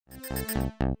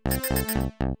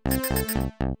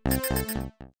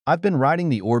I've been riding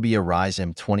the Orbea Rise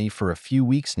M20 for a few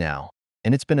weeks now,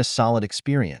 and it's been a solid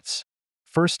experience.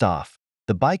 First off,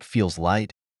 the bike feels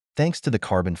light thanks to the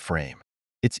carbon frame.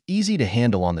 It's easy to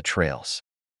handle on the trails.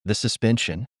 The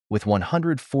suspension, with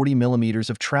 140 millimeters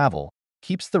of travel,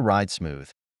 keeps the ride smooth,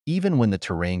 even when the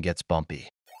terrain gets bumpy.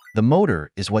 The motor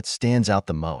is what stands out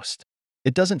the most.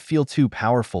 It doesn't feel too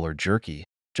powerful or jerky,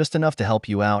 just enough to help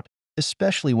you out,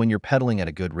 especially when you're pedaling at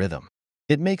a good rhythm.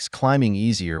 It makes climbing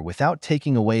easier without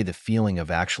taking away the feeling of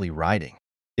actually riding.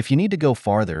 If you need to go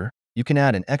farther, you can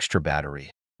add an extra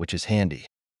battery, which is handy.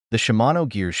 The Shimano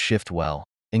gears shift well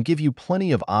and give you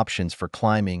plenty of options for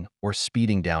climbing or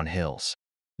speeding down hills.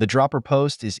 The dropper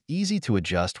post is easy to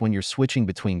adjust when you're switching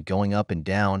between going up and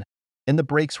down, and the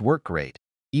brakes work great,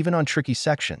 even on tricky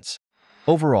sections.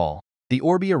 Overall, the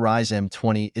Orbea Rise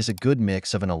M20 is a good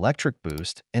mix of an electric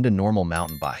boost and a normal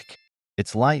mountain bike.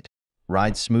 It's light,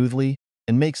 rides smoothly,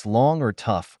 and makes long or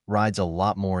tough rides a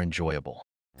lot more enjoyable.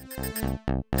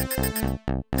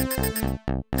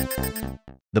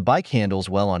 The bike handles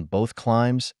well on both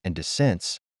climbs and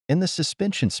descents, and the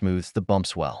suspension smooths the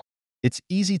bumps well. It's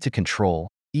easy to control,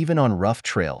 even on rough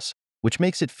trails, which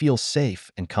makes it feel safe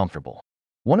and comfortable.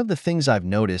 One of the things I've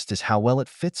noticed is how well it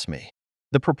fits me.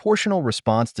 The proportional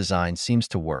response design seems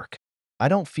to work. I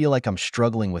don't feel like I'm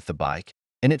struggling with the bike,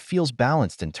 and it feels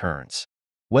balanced in turns.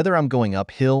 Whether I'm going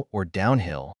uphill or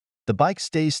downhill, the bike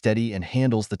stays steady and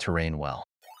handles the terrain well.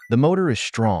 The motor is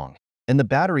strong, and the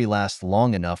battery lasts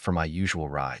long enough for my usual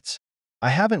rides. I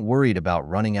haven't worried about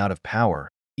running out of power,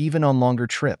 even on longer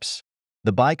trips.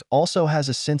 The bike also has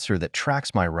a sensor that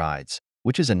tracks my rides,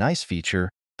 which is a nice feature,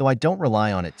 though I don't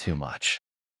rely on it too much.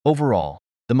 Overall,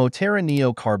 the Moterra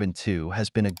Neo Carbon 2 has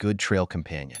been a good trail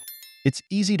companion. It's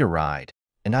easy to ride,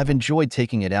 and I've enjoyed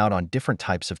taking it out on different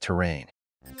types of terrain.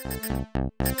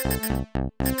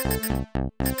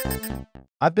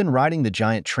 I've been riding the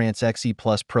giant Trance X E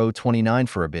Pro 29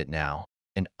 for a bit now,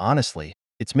 and honestly,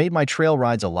 it's made my trail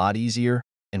rides a lot easier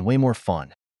and way more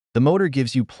fun. The motor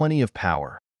gives you plenty of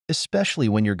power, especially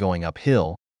when you're going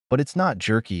uphill, but it's not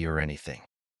jerky or anything.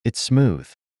 It's smooth.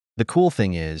 The cool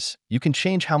thing is, you can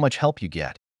change how much help you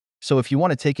get. So if you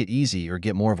want to take it easy or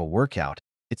get more of a workout,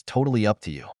 it's totally up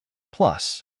to you.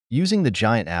 Plus, using the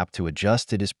Giant app to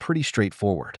adjust it is pretty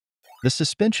straightforward. The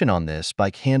suspension on this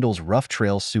bike handles rough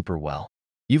trails super well.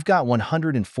 You've got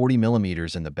 140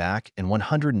 millimeters in the back and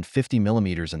 150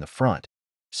 millimeters in the front,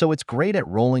 so it's great at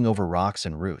rolling over rocks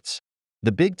and roots.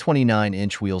 The big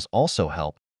 29-inch wheels also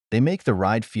help. They make the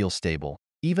ride feel stable,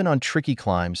 even on tricky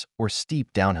climbs or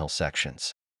steep downhill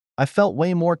sections. I felt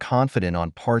way more confident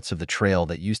on parts of the trail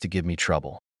that used to give me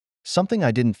trouble. Something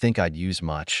I didn't think I'd use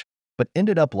much, but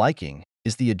ended up liking,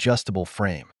 is the adjustable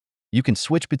frame. You can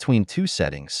switch between two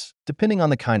settings, depending on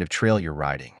the kind of trail you're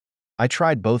riding. I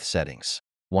tried both settings,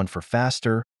 one for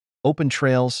faster, open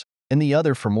trails, and the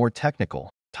other for more technical,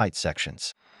 tight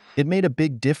sections. It made a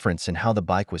big difference in how the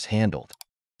bike was handled.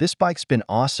 This bike's been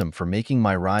awesome for making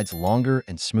my rides longer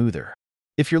and smoother.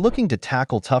 If you're looking to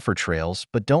tackle tougher trails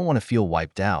but don't want to feel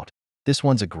wiped out, this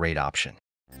one's a great option.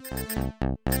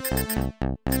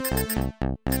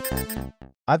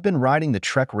 I've been riding the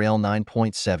Trek Rail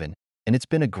 9.7, and it's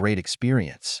been a great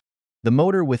experience. The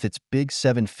motor with its big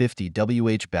 750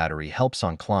 Wh battery helps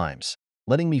on climbs,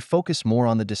 letting me focus more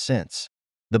on the descents.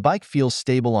 The bike feels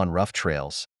stable on rough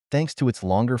trails, thanks to its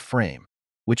longer frame,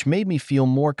 which made me feel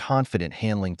more confident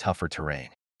handling tougher terrain.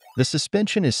 The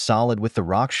suspension is solid with the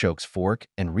RockShox fork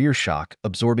and rear shock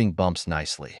absorbing bumps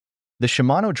nicely. The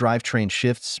Shimano drivetrain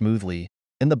shifts smoothly,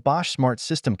 and the Bosch Smart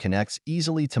System connects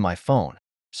easily to my phone,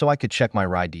 so I could check my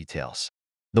ride details.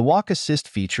 The Walk Assist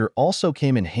feature also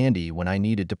came in handy when I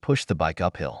needed to push the bike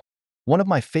uphill. One of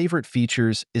my favorite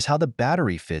features is how the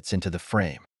battery fits into the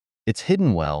frame. It's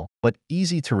hidden well, but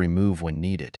easy to remove when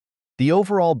needed. The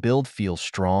overall build feels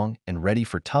strong and ready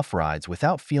for tough rides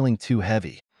without feeling too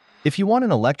heavy. If you want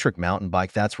an electric mountain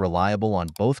bike that's reliable on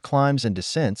both climbs and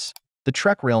descents, the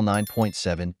Trek Rail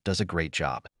 9.7 does a great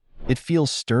job. It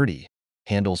feels sturdy,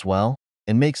 handles well,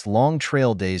 and makes long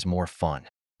trail days more fun.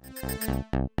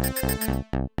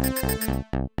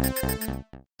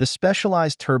 The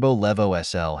Specialized Turbo Levo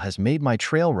SL has made my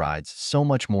trail rides so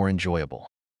much more enjoyable.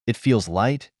 It feels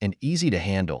light and easy to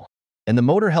handle, and the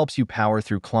motor helps you power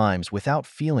through climbs without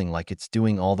feeling like it's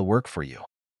doing all the work for you.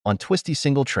 On twisty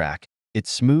single track, it's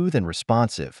smooth and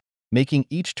responsive, making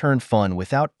each turn fun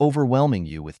without overwhelming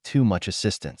you with too much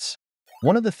assistance.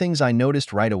 One of the things I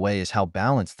noticed right away is how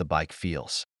balanced the bike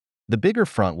feels. The bigger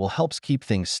front will help keep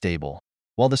things stable,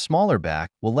 while the smaller back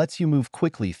will let you move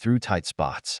quickly through tight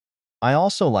spots. I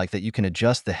also like that you can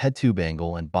adjust the head tube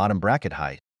angle and bottom bracket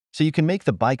height, so you can make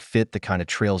the bike fit the kind of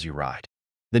trails you ride.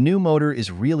 The new motor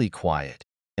is really quiet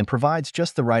and provides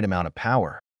just the right amount of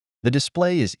power. The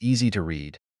display is easy to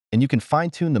read, and you can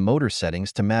fine-tune the motor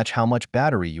settings to match how much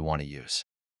battery you want to use.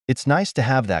 It's nice to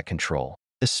have that control,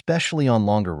 especially on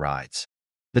longer rides.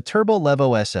 The Turbo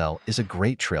Levo SL is a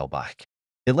great trail bike.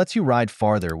 It lets you ride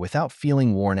farther without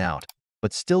feeling worn out,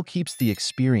 but still keeps the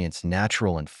experience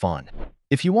natural and fun.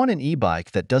 If you want an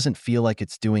e-bike that doesn't feel like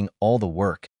it's doing all the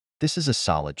work, this is a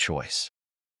solid choice.